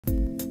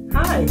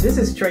Hi, this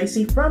is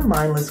Tracy from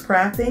Mindless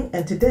Crafting,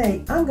 and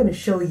today I'm going to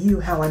show you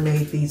how I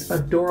made these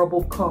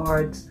adorable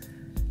cards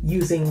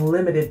using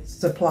limited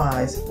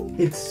supplies.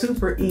 It's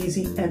super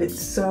easy and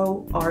it's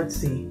so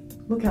artsy.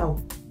 Look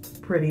how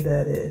pretty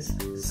that is.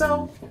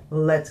 So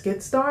let's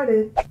get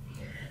started.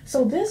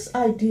 So this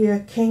idea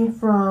came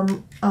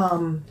from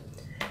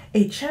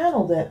a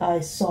channel that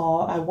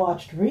I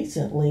watched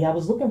recently. I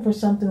was looking for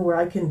something where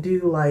I can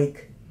do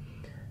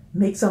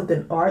make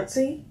something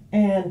artsy.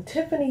 And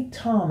Tiffany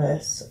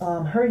Thomas,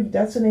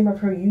 that's the name of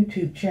her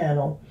YouTube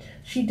channel.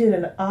 She did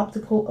an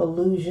optical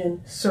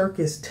illusion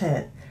circus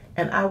tent.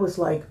 And I was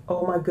like,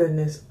 oh my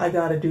goodness, I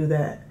gotta do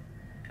that.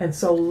 And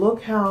so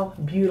look how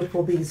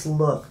beautiful these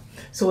look.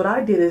 So what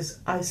I did is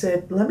I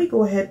said, let me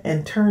go ahead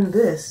and turn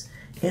this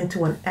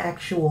into an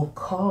actual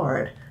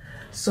card.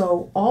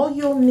 So all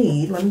you'll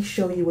need, let me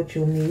show you what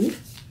you'll need.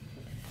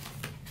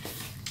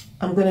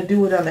 I'm gonna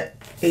do it on an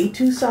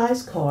A2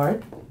 size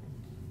card.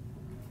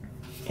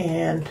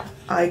 And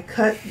I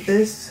cut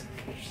this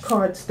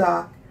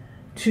cardstock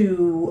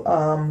to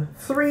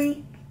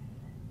 3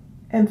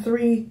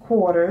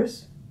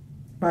 3/4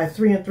 by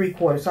 3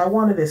 3/4. So I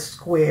wanted a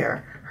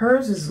square.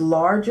 Hers is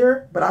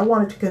larger, but I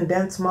wanted to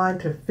condense mine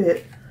to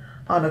fit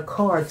on a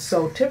card.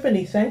 So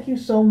Tiffany, thank you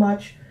so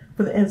much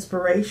for the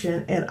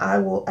inspiration, and I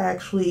will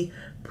actually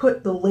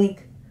put the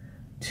link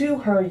to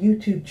her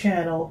YouTube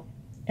channel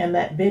and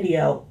that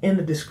video in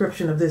the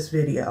description of this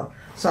video.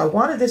 So I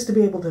wanted this to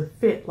be able to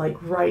fit like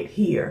right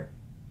here.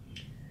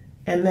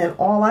 And then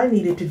all I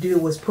needed to do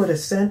was put a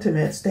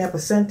sentiment, stamp a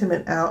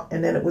sentiment out,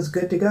 and then it was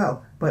good to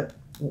go. But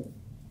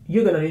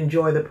you're going to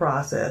enjoy the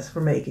process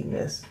for making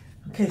this.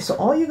 Okay, so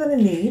all you're going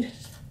to need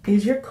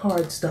is your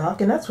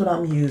cardstock, and that's what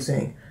I'm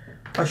using.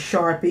 A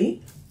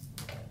Sharpie,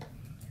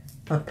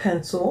 a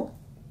pencil,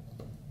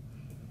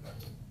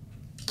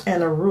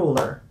 and a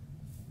ruler.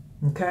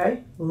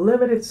 Okay,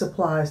 limited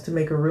supplies to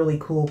make a really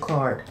cool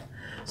card.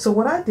 So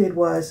what I did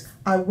was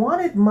I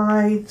wanted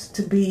mine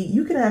to be,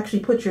 you can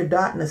actually put your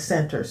dot in the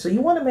center. So you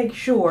want to make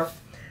sure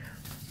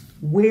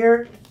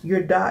where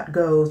your dot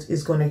goes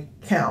is going to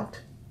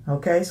count.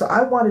 Okay, so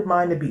I wanted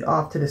mine to be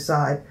off to the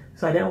side,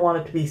 so I didn't want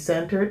it to be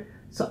centered.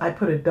 So I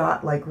put a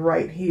dot like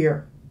right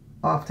here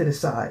off to the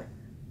side.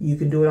 You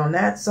can do it on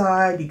that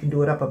side, you can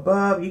do it up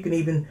above, you can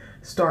even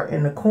start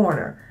in the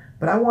corner.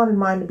 But I wanted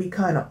mine to be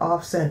kind of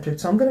off-centered,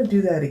 so I'm going to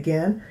do that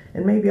again,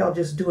 and maybe I'll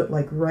just do it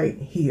like right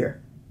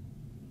here.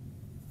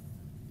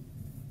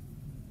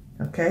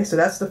 Okay, so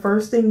that's the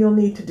first thing you'll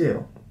need to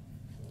do.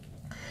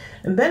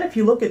 And then if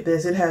you look at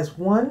this, it has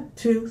 1,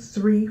 2,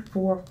 3,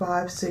 4,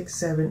 5, 6,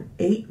 7,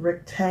 8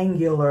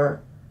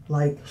 rectangular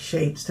like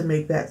shapes to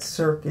make that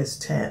circus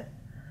tent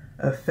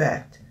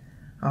effect.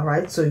 All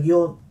right, so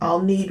what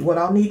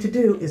I'll need to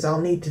do is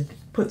I'll need to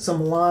put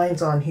some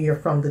lines on here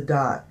from the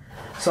dot.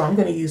 So I'm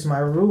going to use my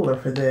ruler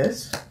for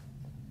this.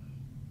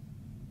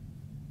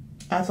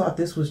 I thought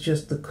this was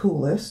just the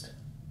coolest.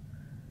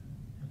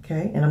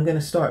 Okay, and I'm going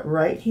to start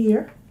right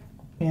here.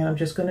 And I'm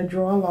just going to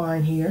draw a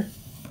line here.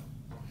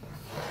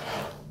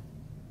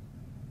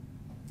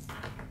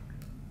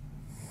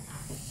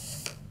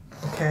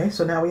 Okay,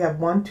 so now we have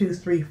 1, 2,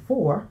 3,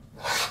 4.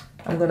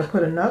 I'm going to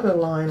put another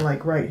line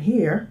like right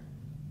here.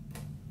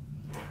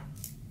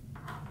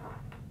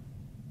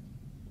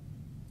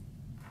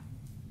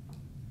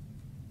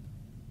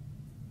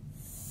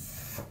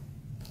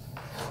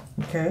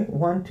 Okay,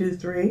 1, 2,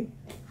 3,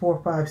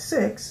 4, 5,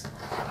 6,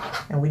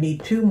 and we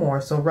need 2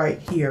 more, so right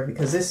here,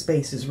 because this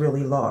space is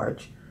really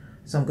large.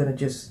 So I'm going to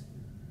just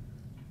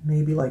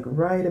maybe like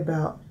right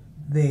about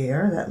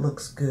there. That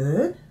looks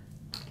good.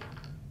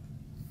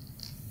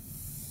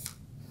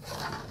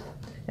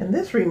 And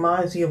this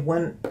reminds me of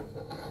when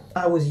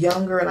I was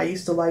younger and I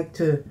used to like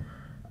to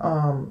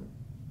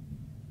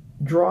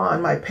draw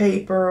on my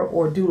paper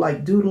or do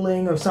like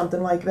doodling or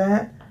something like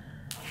that.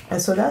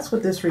 And so that's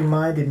what this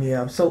reminded me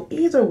of. So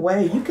either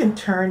way, you can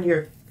turn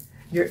your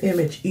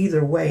image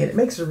either way, and it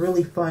makes a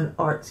really fun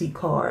artsy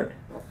card.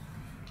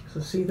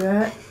 So see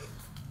that?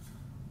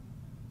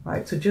 All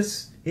right, so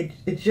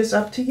it's just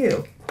up to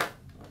you.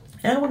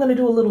 And we're going to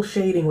do a little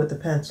shading with the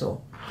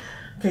pencil.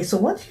 Okay, so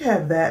once you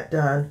have that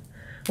done,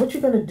 what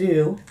you're going to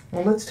do,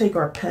 well, let's take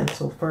our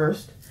pencil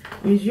first,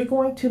 is you're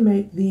going to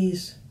make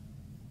these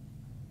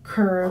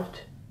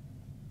curved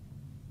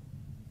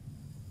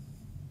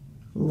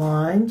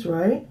lines,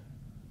 right?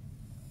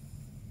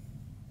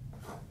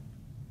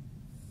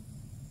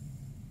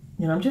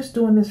 And I'm just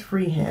doing this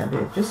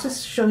free-handed, just to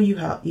show you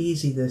how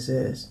easy this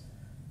is.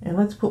 And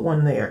let's put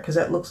one there, because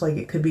that looks like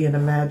it could be an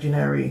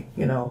imaginary,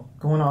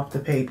 going off the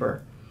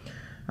paper.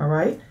 All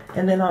right?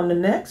 And then on the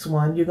next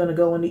one, you're going to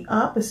go in the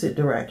opposite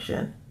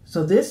direction.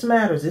 So this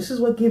matters. This is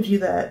what gives you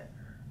that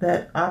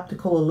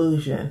optical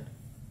illusion.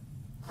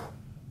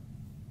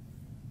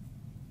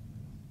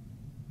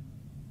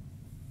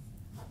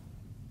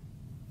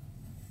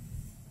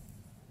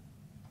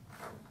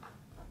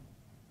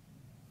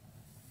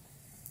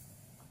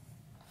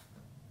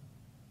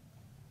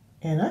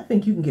 And I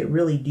think you can get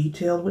really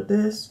detailed with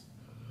this.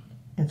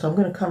 And so I'm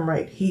going to come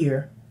right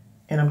here,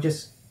 and I'm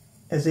just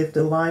as if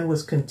the line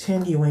was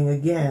continuing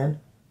again,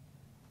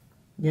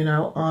 you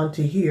know,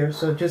 onto here.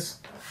 So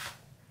just,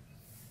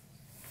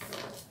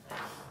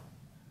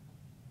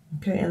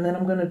 okay, and then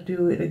I'm going to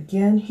do it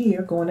again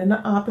here, going in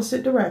the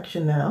opposite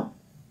direction now.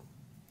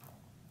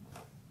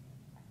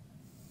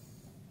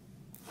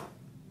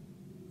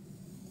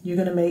 You're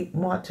going to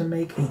want to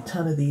make a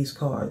ton of these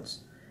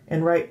cards.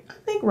 And I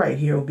think right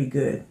here will be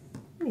good.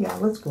 Yeah,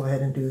 let's go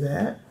ahead and do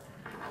that.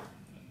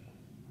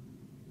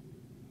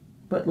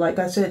 But like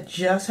I said,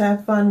 just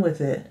have fun with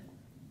it.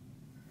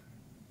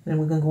 Then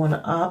we're going to go in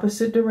the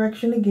opposite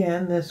direction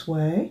again, this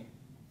way.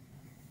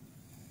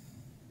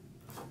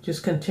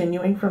 Just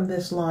continuing from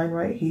this line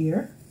right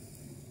here.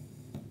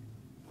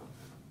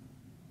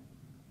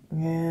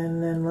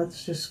 And then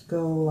let's just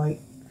go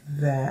like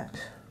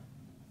that.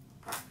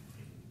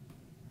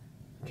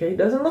 Okay,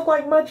 doesn't look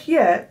like much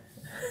yet,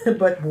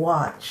 but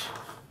watch.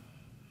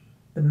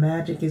 The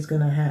magic is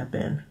going to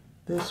happen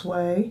this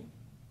way.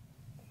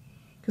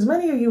 Because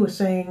many of you are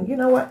saying, you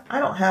know what, I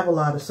don't have a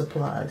lot of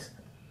supplies.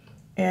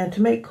 And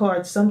to make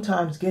cards,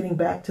 sometimes getting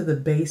back to the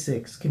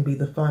basics can be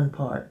the fun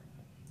part.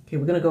 Okay,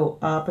 we're going to go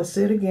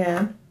opposite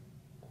again.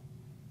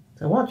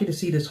 So I want you to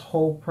see this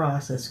whole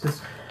process, because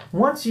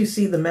once you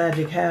see the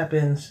magic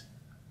happens,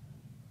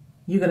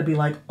 you're going to be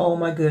like, oh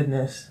my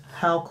goodness,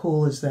 how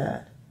cool is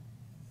that?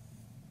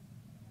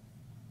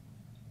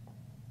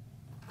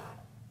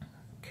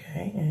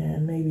 Okay,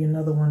 and maybe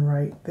another one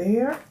right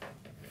there.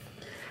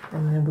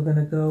 And then we're going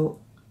to go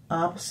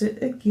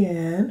opposite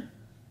again,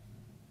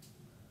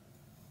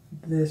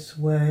 this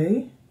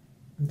way.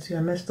 And see, I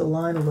missed the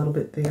line a little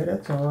bit there.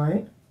 That's all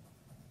right.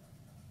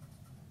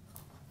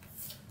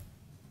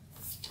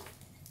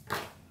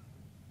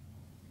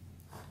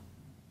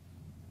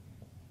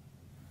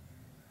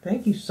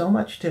 Thank you so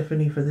much,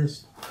 Tiffany, for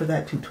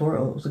that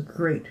tutorial. It was a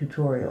great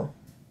tutorial.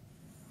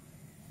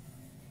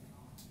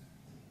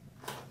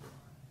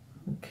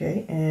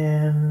 Okay,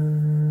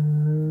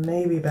 and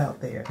maybe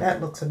about there. That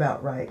looks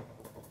about right.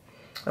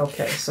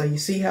 Okay, so you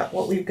see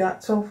what we've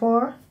got so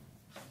far?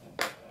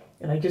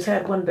 And I just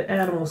had one of the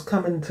animals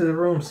come into the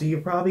room, so you're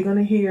probably going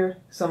to hear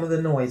some of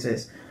the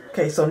noises.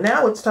 Okay, so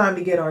now it's time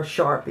to get our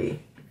Sharpie.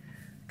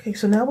 Okay,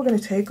 so now we're going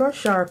to take our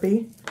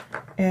Sharpie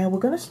and we're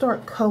going to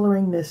start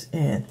coloring this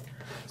in.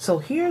 So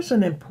here's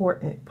an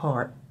important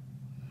part.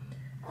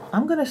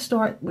 I'm going to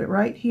start with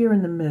right here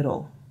in the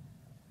middle.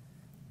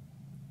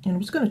 And I'm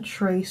just going to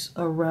trace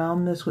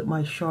around this with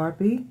my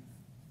Sharpie.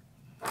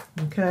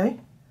 Okay,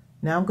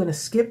 now I'm going to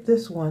skip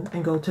this one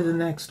and go to the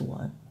next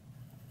one.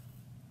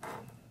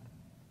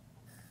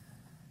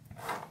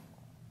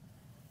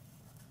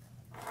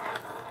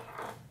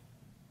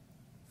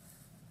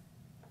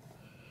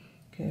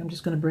 Okay, I'm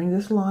just going to bring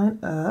this line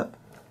up.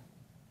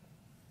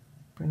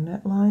 Bring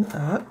that line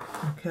up,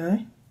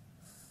 okay.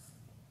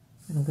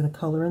 And I'm going to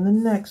color in the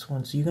next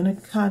one. So you're going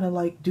to kind of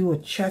like do a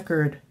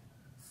checkered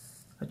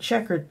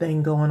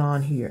thing going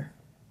on here.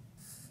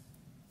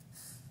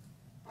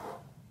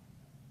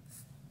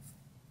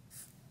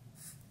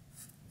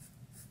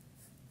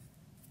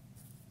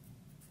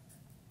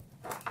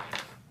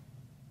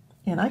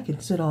 And I can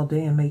sit all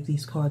day and make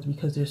these cards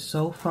because they're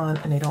so fun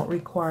and they don't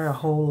require a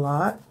whole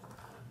lot.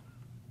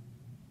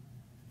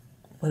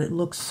 But it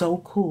looks so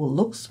cool.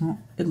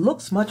 It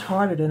looks much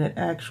harder than it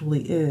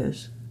actually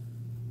is.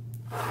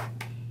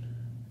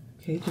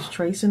 Okay, just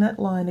tracing that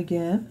line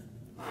again.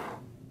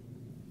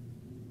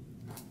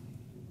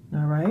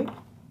 All right,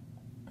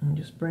 and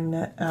just bring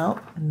that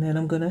out, and then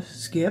I'm going to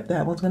skip.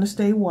 That one's going to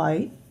stay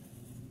white.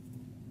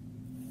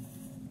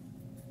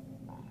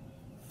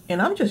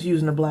 And I'm just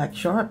using a black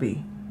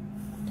Sharpie.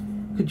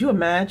 Could you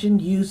imagine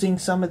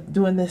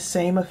doing this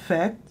same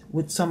effect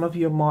with some of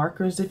your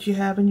markers that you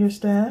have in your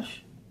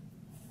stash?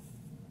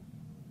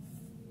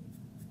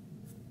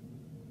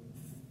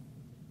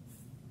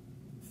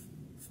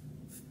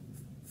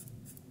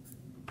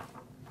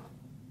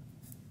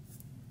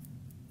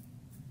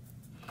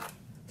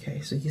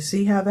 Okay, so you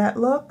see how that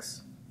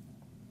looks?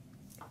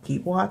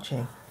 Keep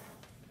watching.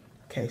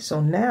 Okay,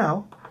 so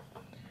now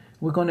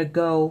we're going to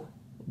go,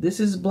 this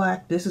is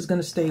black, this is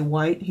going to stay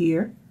white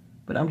here,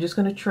 but I'm just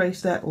going to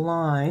trace that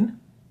line,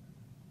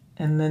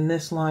 and then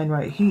this line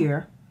right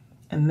here,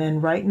 and then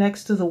right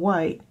next to the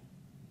white,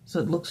 so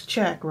it looks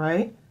check,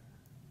 right?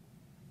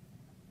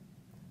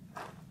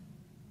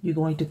 You're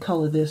going to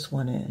color this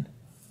one in.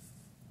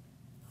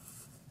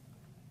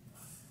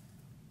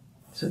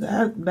 So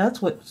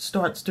that's what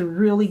starts to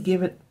really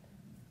give it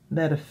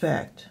that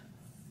effect.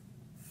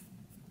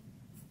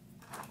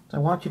 So I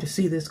want you to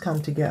see this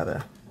come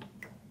together,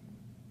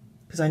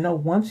 because I know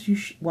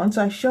once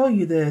I show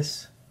you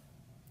this,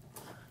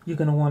 you're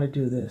going to want to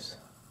do this.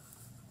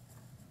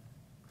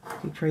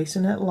 Okay,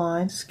 tracing that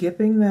line,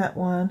 skipping that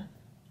one,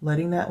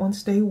 letting that one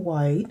stay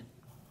white.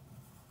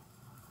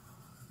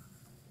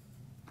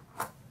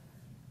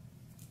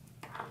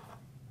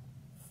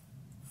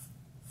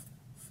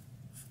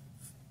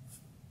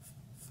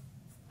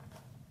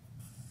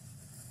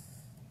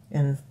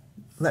 And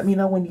let me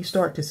know when you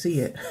start to see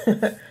it.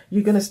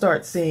 You're going to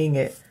start seeing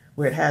it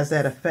where it has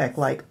that effect,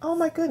 like, oh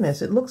my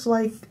goodness, it looks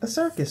like a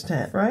circus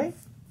tent, right?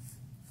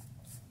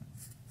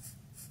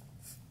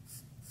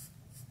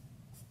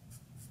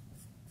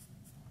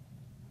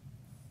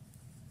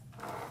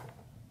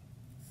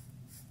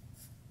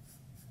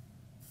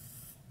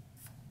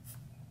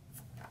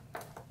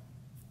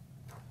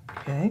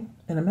 Okay,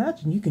 and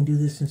imagine you can do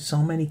this in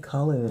so many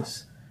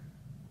colors.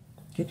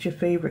 Get your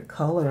favorite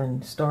color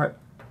and start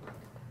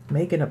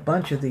making a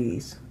bunch of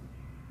these.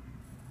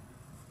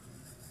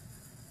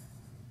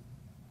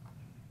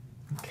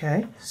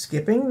 Okay,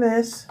 skipping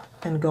this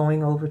and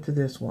going over to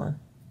this one.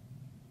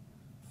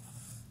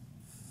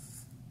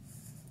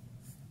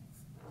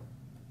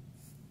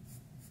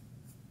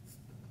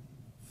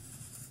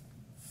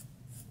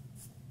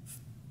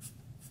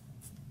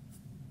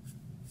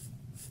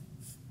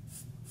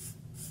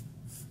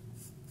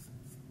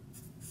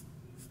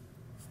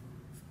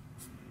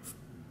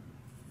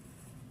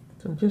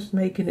 So I'm just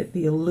making it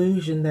the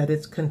illusion that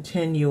it's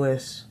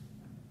continuous.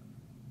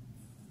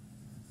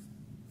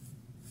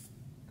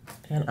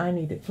 And I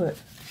need to put,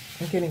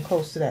 I'm getting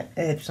close to that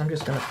edge, so I'm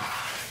just going to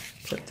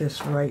put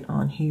this right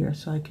on here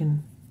so I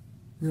can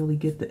really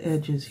get the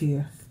edges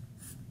here.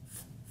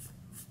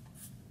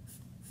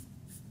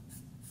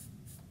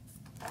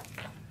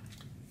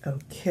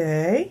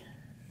 Okay,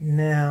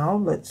 now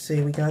let's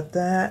see, we got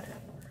that.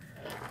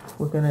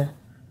 We're going to,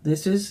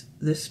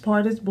 this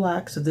part is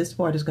black, so this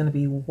part is going to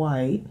be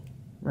white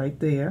right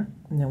there.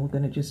 And then we're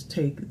going to just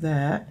take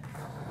that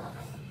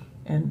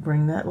and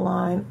bring that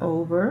line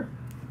over.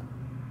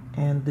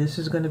 And this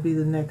is going to be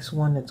the next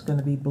one that's going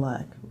to be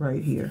black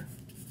right here.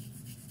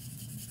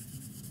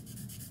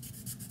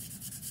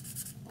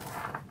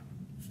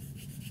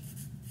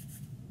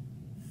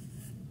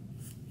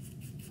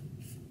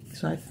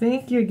 So I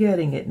think you're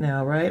getting it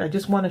now, right? I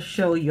just want to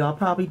show you. I'll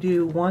probably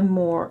do one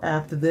more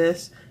after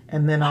this,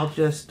 and then I'll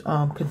just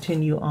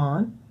continue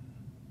on.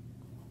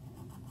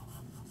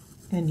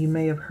 And you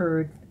may have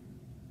heard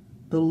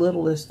the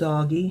littlest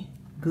doggy,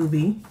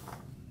 Gooby,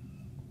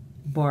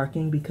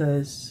 barking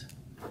because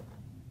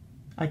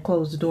I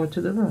closed the door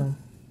to the room.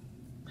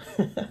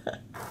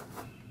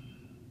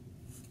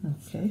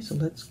 Okay, so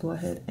let's go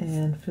ahead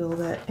and fill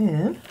that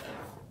in.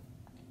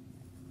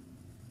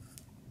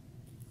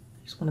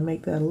 Just want to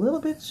make that a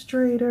little bit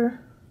straighter.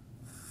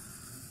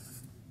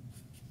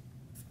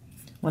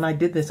 When I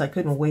did this, I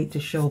couldn't wait to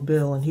show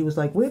Bill, and he was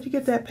like, "Where'd you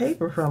get that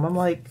paper from?" I'm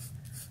like,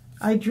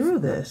 "I drew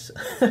this."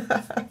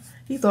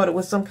 He thought it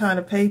was some kind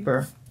of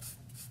paper.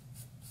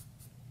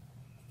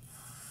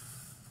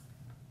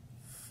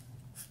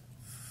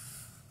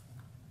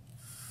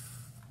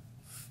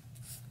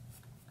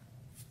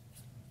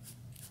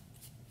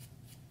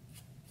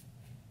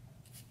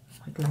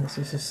 My goodness,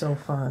 this is so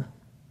fun.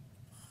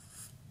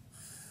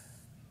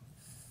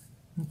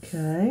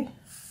 Okay,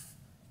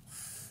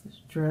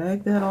 just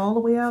drag that all the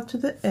way out to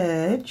the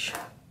edge.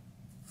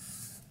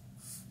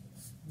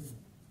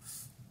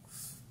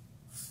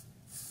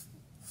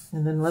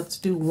 And then let's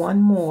do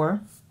one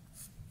more.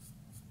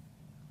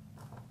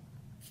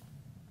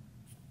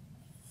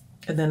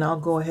 And then I'll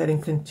go ahead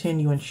and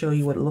continue and show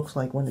you what it looks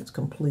like when it's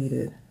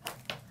completed.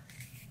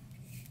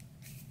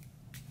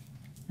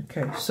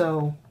 Okay,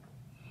 so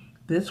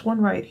this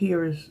one right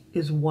here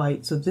is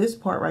white. So this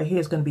part right here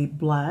is going to be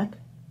black.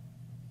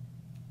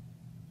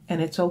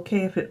 And it's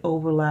okay if it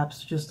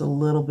overlaps just a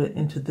little bit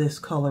into this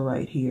color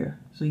right here.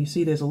 So you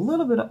see there's a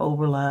little bit of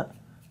overlap.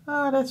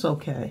 That's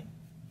okay.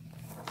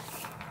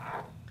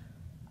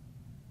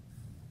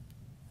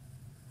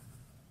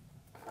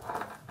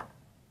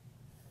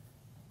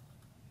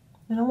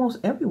 And almost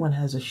everyone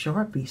has a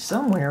Sharpie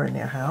somewhere in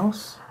their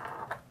house.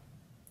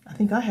 I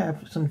think I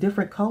have some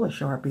different color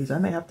Sharpies. I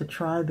may have to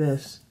try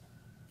this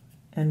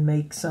and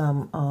make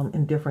some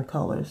in different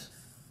colors.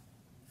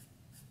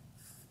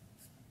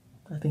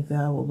 I think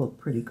that will look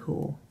pretty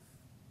cool.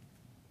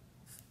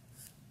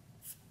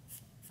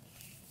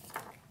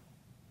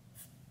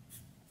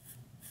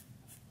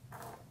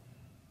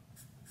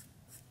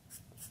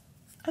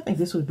 I think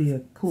this would be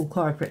a cool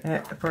card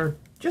for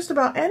just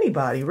about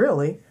anybody,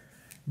 really.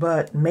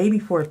 But maybe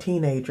for a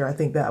teenager, I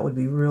think that would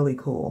be really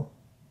cool.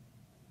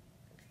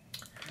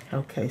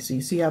 Okay, so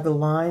you see how the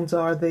lines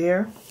are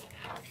there?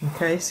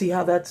 Okay, see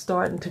how that's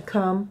starting to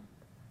come?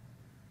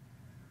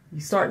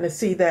 You're starting to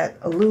see that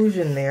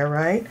illusion there,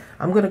 right?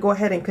 I'm going to go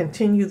ahead and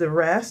continue the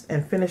rest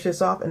and finish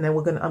this off, and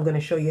then I'm going to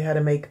show you how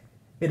to make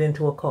it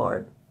into a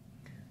card.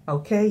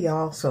 Okay,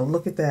 y'all, so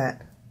look at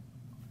that.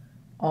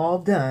 All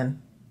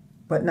done,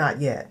 but not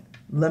yet.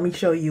 Let me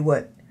show you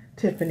what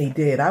Tiffany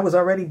did. I was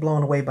already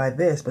blown away by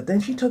this, but then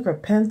she took her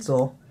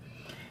pencil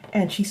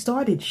and she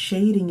started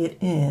shading it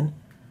in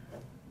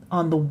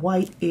on the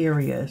white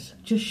areas.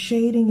 Just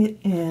shading it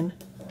in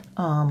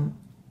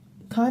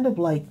kind of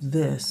like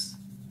this.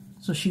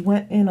 So she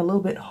went in a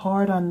little bit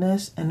hard on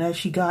this, and as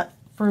she got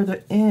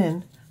further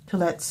in to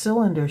that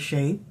cylinder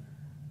shape,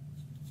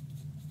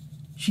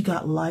 she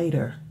got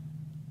lighter,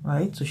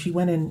 right? So she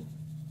went in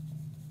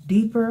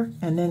deeper,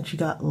 and then she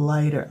got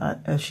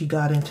lighter as she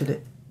got into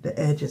the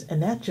edges,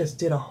 and that just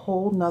did a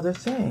whole nother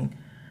thing.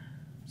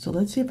 So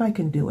let's see if I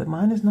can do it.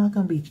 Mine is not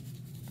going to be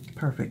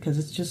perfect because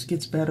it just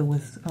gets better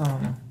with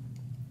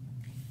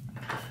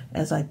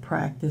as I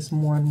practice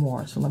more and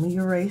more. So let me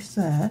erase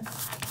that.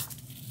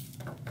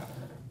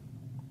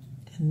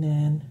 And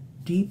then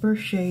deeper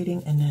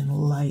shading and then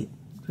light,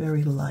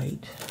 very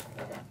light.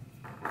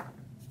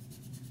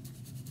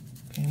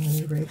 Okay, let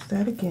me erase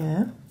that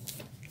again.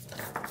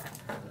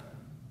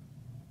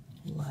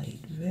 Light,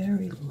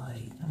 very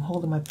light. I'm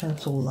holding my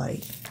pencil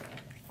light.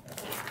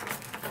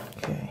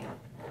 Okay,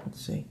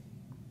 let's see.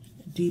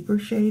 Deeper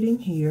shading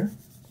here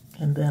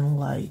and then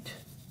light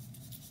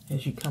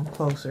as you come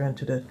closer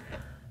into the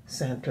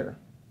center.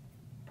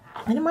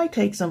 And it might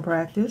take some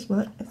practice,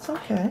 but it's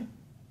okay.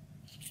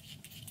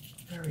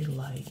 Very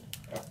light.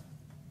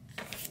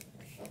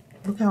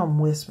 Look how I'm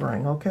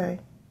whispering,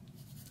 okay?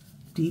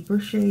 Deeper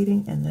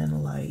shading and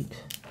then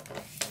light.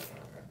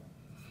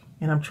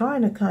 And I'm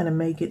trying to kind of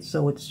make it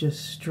so it's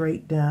just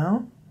straight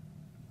down,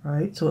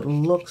 right? So it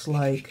looks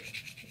like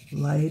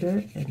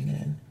lighter and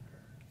then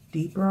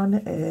deeper on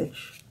the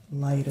edge,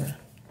 lighter.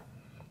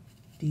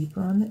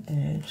 Deeper on the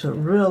edge. So it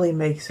really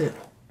makes it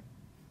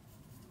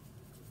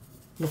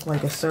look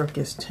like a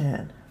circus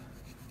 10.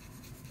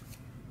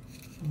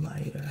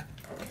 Lighter,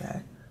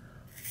 okay.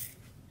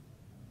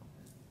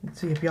 Let's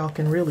see if y'all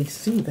can really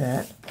see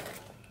that.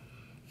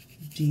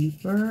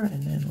 Deeper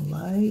and then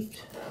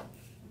light.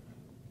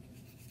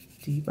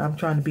 Deep. I'm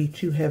trying to be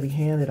too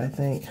heavy-handed, I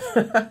think.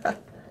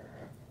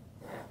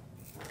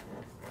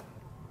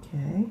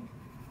 Okay.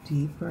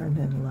 Deeper and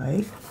then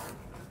light.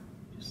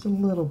 Just a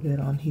little bit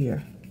on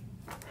here.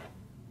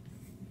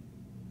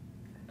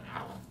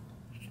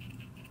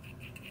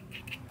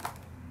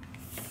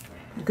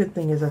 The good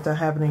thing is that I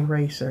have an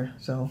eraser,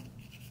 so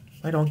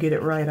if I don't get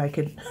it right, I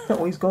could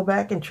always go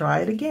back and try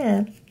it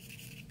again.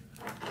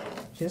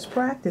 Just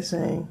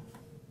practicing.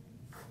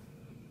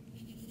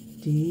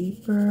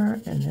 Deeper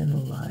and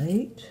then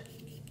light.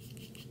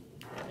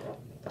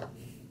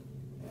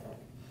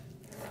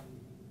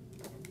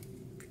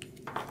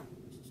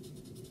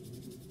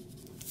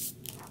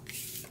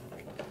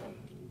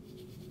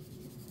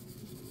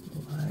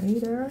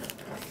 Lighter.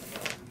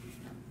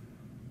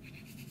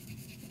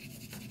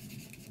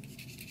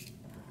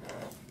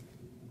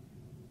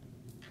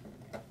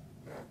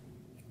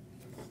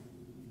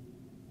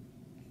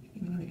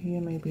 Right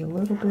here, maybe a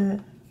little bit,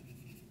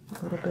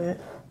 a little bit.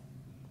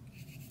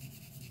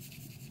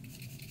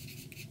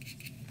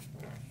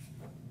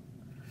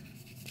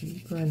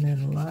 Deeper and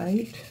then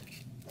light.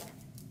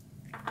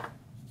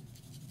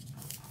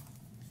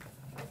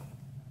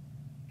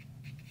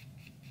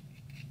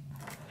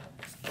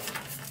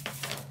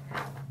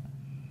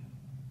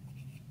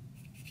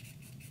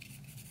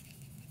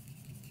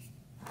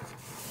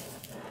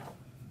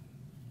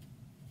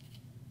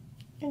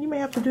 And you may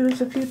have to do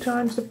this a few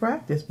times to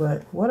practice,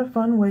 but what a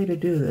fun way to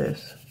do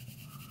this.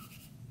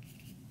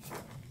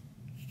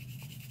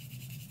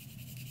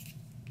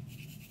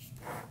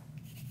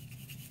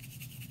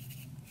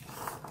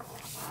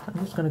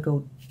 I'm just going to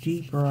go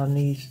deeper on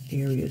these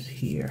areas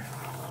here.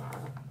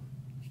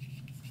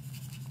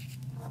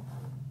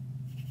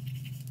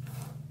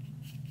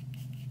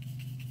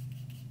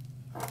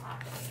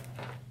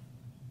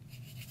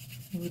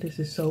 Oh, this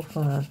is so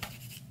fun.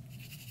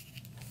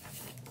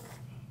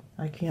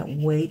 I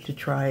can't wait to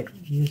try it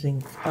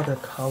using other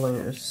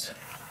colors.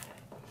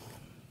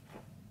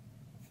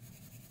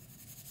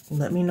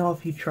 Let me know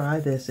if you try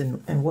this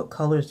and what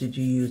colors did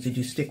you use? Did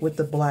you stick with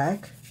the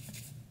black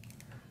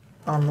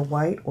on the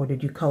white, or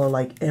did you color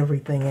like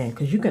everything in?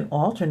 Because you can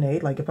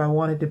alternate. Like if I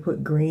wanted to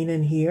put green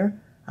in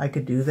here, I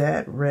could do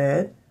that.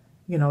 Red,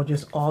 you know,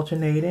 just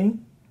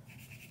alternating.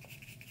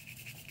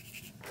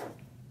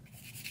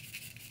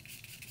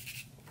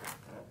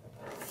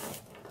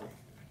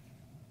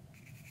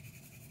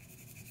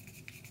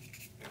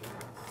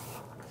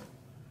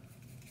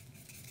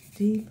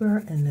 Deeper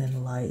and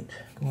then light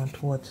going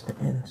towards the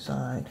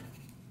inside.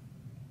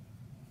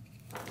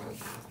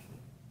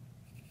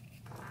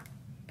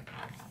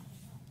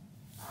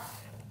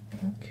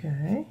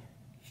 Okay.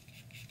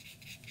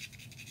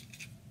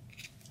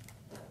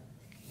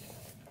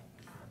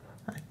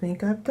 I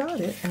think I've got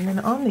it. And then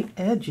on the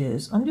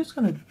edges, I'm just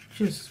going to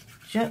just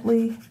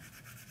gently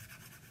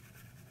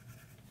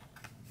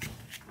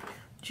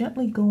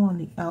go on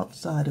the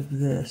outside of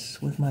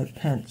this with my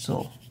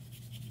pencil,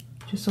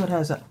 just so it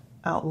has an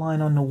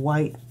outline on the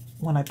white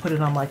when I put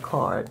it on my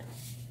card.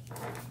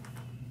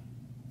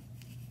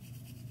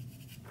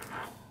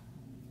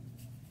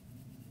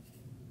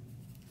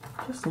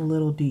 Just a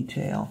little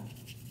detail.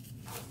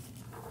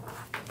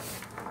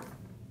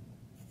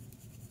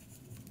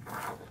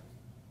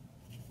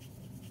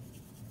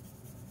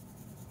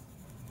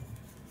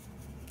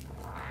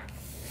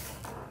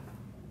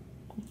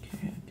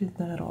 Okay, I did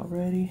that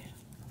already.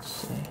 Let's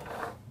see.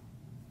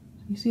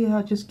 You see how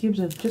it just gives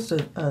it just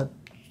a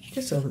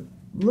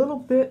little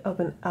bit of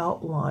an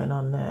outline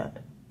on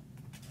that.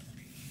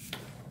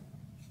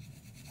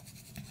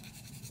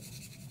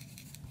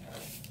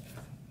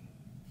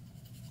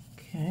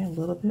 Okay, a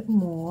little bit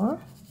more.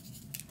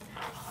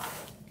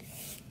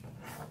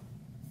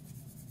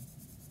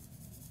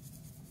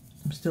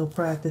 still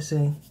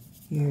practicing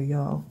here,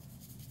 y'all.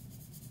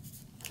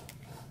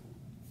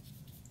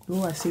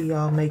 Ooh, I see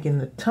y'all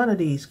making a ton of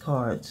these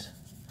cards.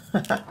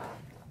 Okay,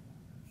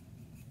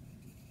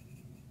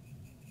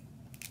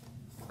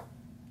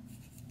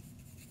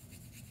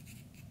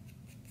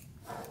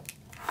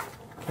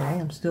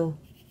 I'm still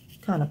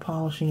kind of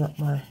polishing up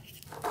my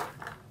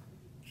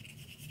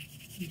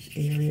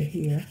area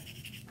here.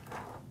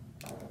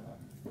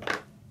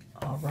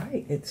 All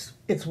right,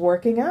 it's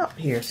working out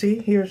here. See,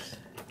 here's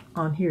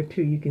on here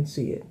too, you can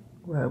see it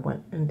where I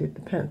went and did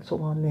the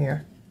pencil on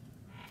there.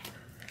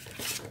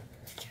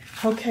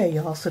 Okay,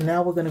 y'all, so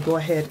now we're going to go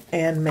ahead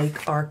and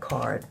make our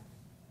card.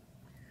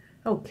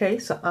 Okay,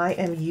 so I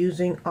am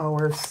using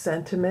our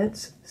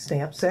Sentiments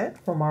stamp set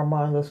from our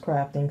Mindless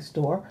Crafting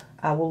store.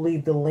 I will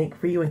leave the link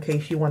for you in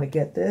case you want to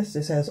get this.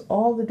 This has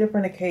all the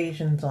different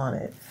occasions on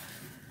it.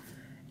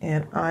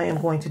 And I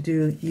am going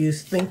to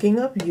use Thinking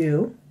of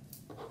You.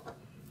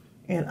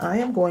 And I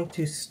am going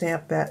to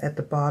stamp that at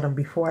the bottom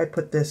before I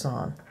put this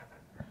on.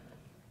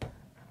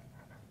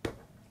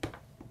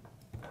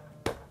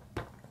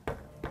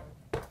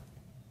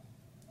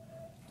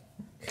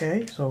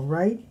 Okay, so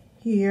right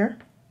here,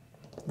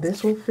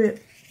 this will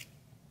fit,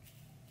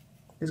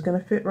 is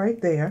going to fit right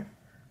there.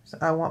 So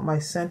I want my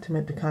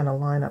sentiment to kind of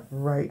line up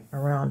right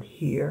around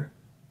here.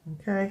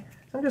 Okay,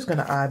 so I'm just going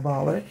to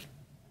eyeball it.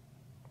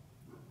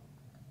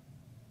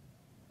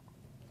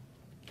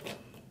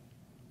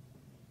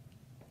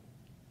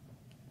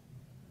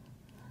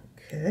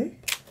 Okay,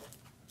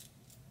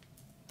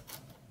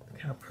 look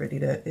how pretty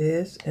that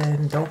is.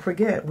 And don't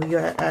forget, we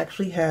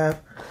actually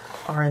have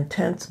our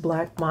Intense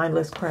Black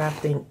Mindless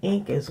Crafting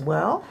ink as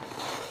well,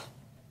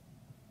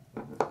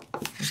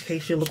 in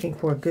case you're looking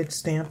for a good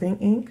stamping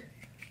ink.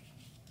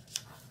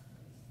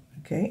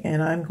 Okay,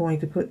 and I'm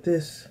going to put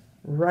this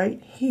right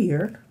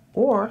here,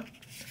 or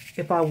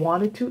if I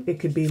wanted to, it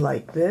could be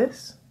like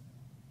this,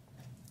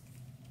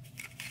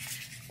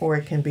 or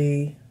it can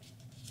be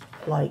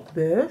like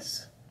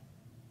this.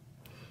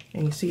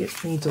 And you see it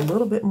needs a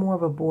little bit more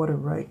of a border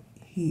right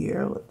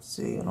here. Let's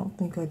see, I don't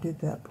think I did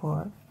that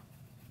part.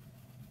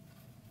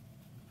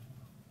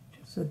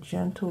 Just a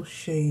gentle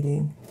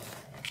shading.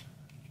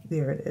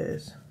 There it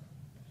is.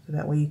 So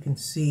that way you can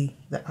see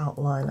the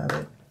outline of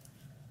it.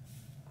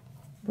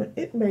 But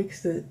it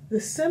makes the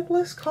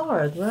simplest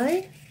card,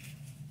 right?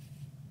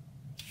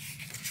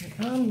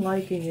 And I'm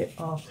liking it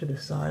off to the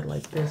side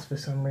like this for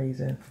some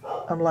reason.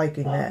 I'm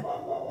liking that.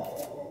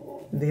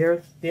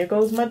 There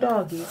goes my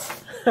doggy.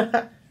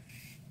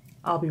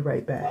 I'll be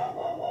right back.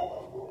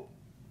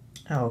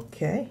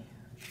 Okay.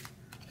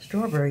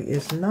 Strawberry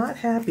is not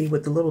happy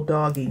with the little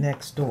doggy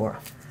next door.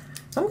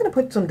 So I'm going to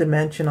put some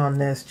dimension on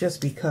this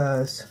just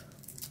because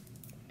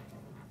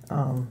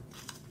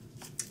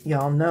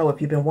y'all know, if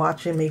you've been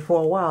watching me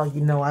for a while,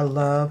 you know I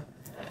love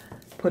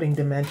putting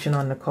dimension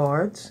on the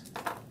cards.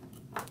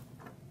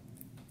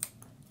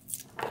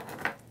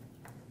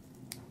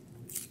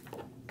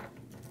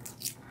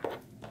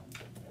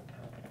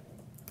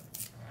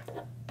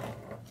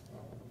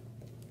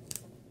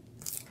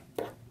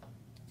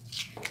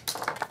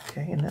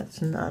 Okay, and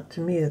that's not,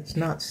 to me, it's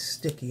not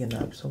sticky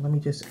enough. So let me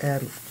just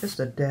add just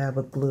a dab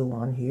of glue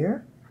on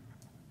here.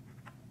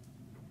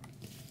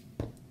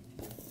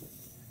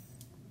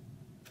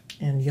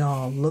 And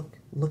y'all,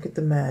 look at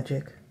the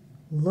magic.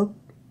 Look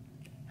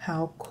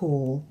how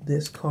cool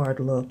this card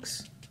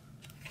looks.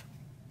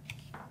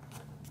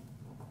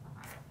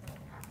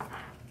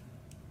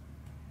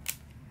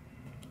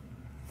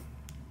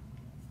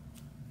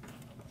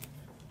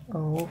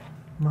 Oh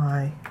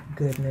my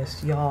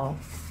goodness, y'all.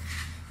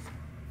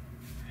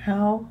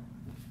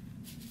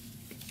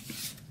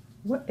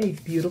 What a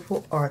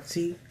beautiful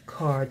artsy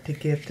card to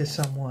give to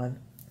someone.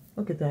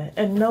 Look at that.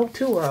 And no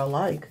two are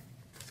alike.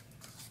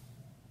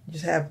 You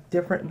just have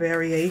different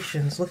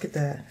variations. Look at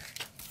that.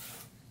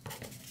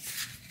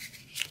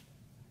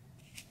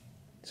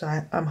 So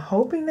I'm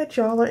hoping that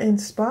y'all are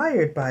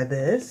inspired by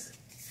this.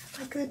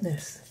 My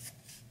goodness.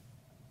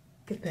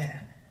 Look at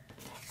that.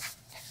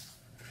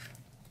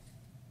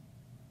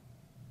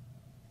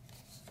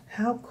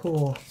 How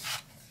cool.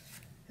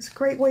 It's a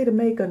great way to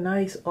make a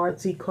nice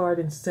artsy card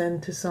and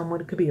send to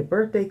someone. It could be a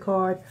birthday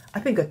card.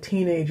 I think a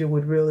teenager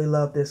would really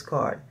love this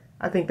card.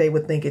 I think they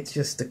would think it's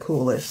just the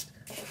coolest.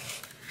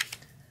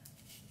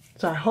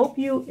 So I hope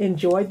you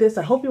enjoyed this.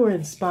 I hope you were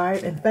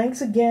inspired. And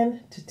thanks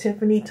again to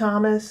Tiffany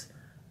Thomas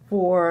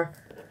for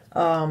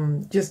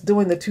just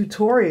doing the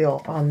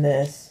tutorial on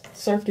this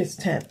circus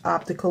tent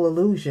optical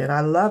illusion.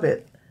 I love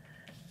it.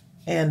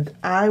 And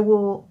I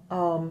will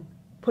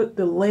put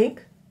the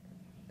link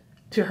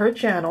to her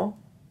channel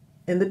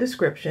in the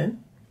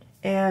description,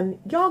 and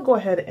y'all go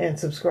ahead and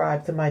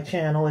subscribe to my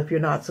channel if you're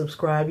not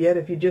subscribed yet.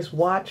 If you're just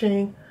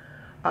watching,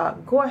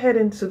 go ahead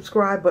and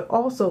subscribe, but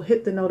also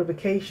hit the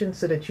notification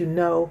so that you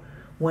know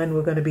when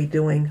we're going to be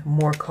doing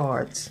more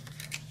cards.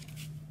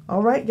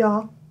 All right,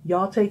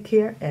 y'all take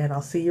care, and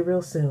I'll see you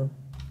real soon.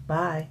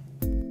 Bye.